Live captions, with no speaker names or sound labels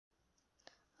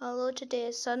Although today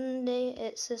is Sunday,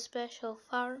 it's a special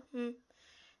farm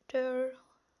tour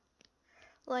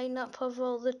lineup of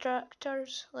all the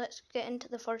tractors. Let's get into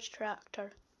the first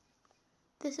tractor.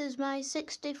 This is my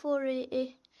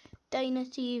 6480 Dyna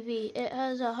TV. It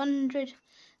has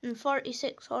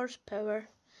 146 horsepower.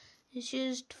 It's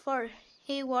used for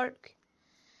hay work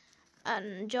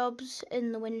and jobs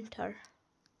in the winter.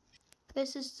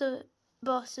 This is the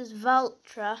boss's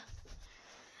Valtra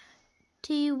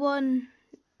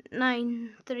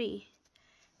T193.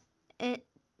 It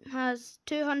has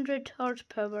 200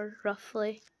 horsepower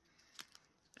roughly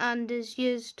and is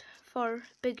used for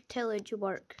big tillage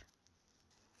work.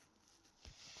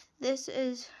 This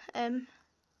is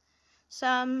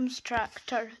Sam's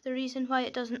tractor. The reason why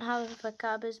it doesn't have a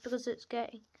cab is because it's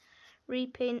getting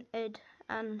repainted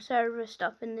and serviced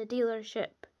up in the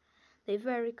dealership. They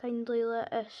very kindly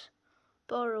let us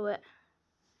borrow it.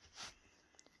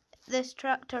 This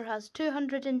tractor has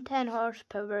 210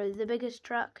 horsepower, the biggest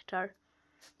tractor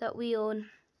that we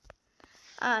own,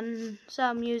 and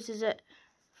Sam uses it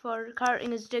for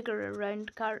carting his digger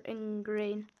around, carting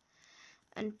grain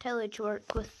and tillage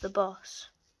work with the boss.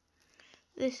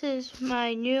 This is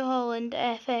my New Holland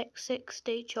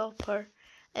FX60 chopper.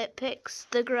 It picks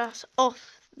the grass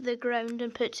off the ground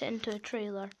and puts it into a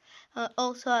trailer. It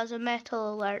also has a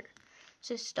metal alert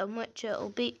system which it'll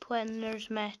beep when there's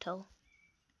metal.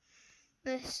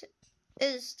 This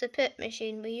is the pit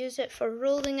machine. We use it for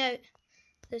rolling out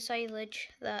the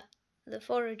silage that the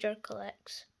forager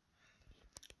collects.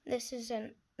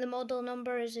 The model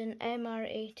number is in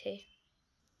MR80.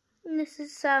 And this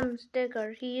is Sam's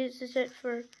digger. He uses it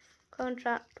for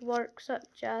contract work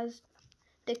such as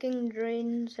digging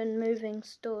drains and moving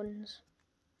stones.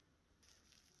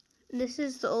 This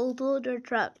is the old loader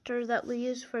tractor that we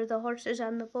use for the horses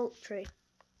and the poultry.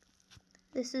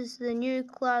 This is the new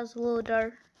class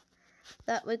loader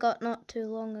that we got not too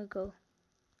long ago.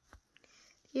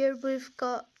 Here we've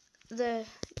got the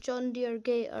John Deere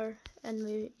Gator, and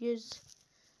we use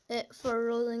it for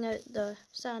rolling out the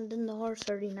sand in the horse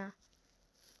arena.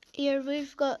 Here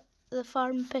we've got the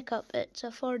farm pickup. It's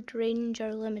a Ford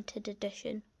Ranger limited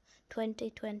edition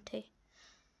 2020.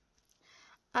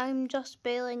 I'm just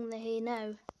baling the hay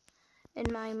now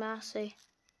in my Massey.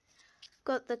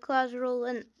 Got the Class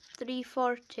Roland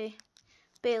 340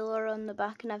 baler on the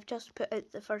back, and I've just put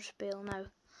out the first bale now.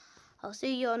 I'll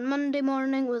see you on Monday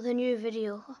morning with a new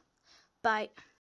video. Bye.